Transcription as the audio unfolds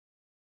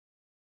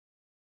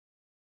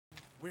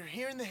We're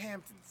here in the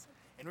Hamptons,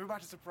 and we're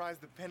about to surprise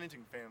the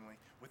Pennington family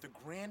with a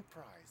grand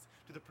prize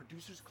to the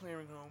Producers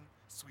Clearinghome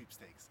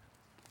sweepstakes.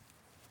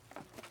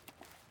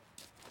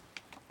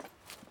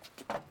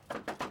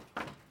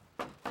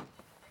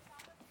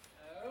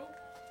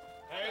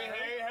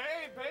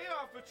 Hey,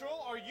 Payoff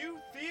Patrol, are you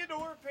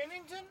Theodore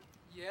Pennington?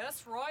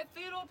 Yes, right,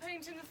 Theodore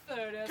Pennington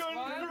III,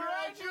 Esquire.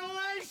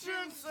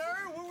 Congratulations,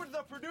 sir! We're with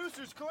the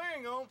Producers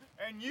Clearinghome,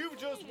 and you've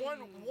just won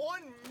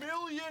 $1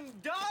 million!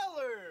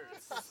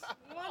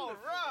 All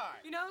right!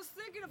 You know, I was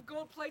thinking of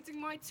gold plating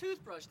my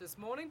toothbrush this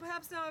morning.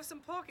 Perhaps now I have some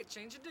pocket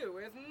change to do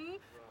with,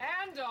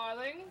 And,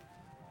 darling,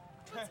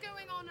 What's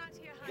going on out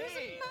here, honey? there's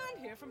a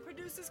man here from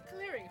Producers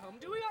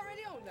Clearinghome. Do we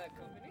already own that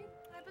company?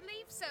 I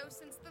believe so,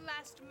 since the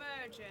last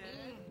merger.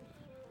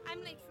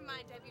 I'm late for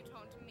my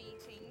debutante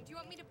meeting. Do you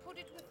want me to put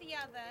it with the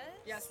others?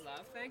 Yes,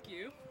 love, thank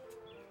you.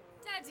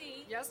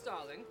 Daddy, Yes,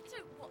 darling. I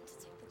don't want to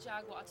take the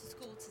Jaguar to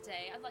school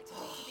today. I'd like to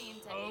take the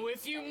B&W. Oh,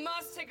 if you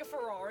must take a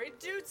Ferrari,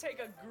 do take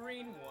a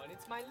green one.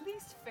 It's my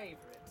least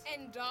favorite.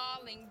 And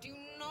darling, do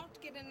not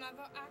get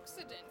another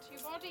accident.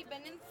 You've already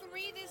been in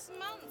 3 this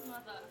month.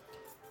 Mother.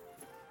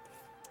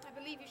 I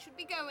believe you should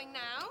be going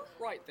now.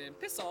 Right then,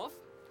 piss off.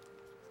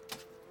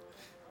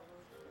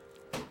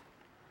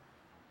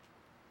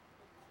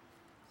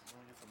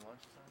 Want to get some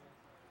lunch, Sonny?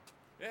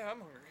 Yeah, I'm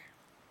hungry.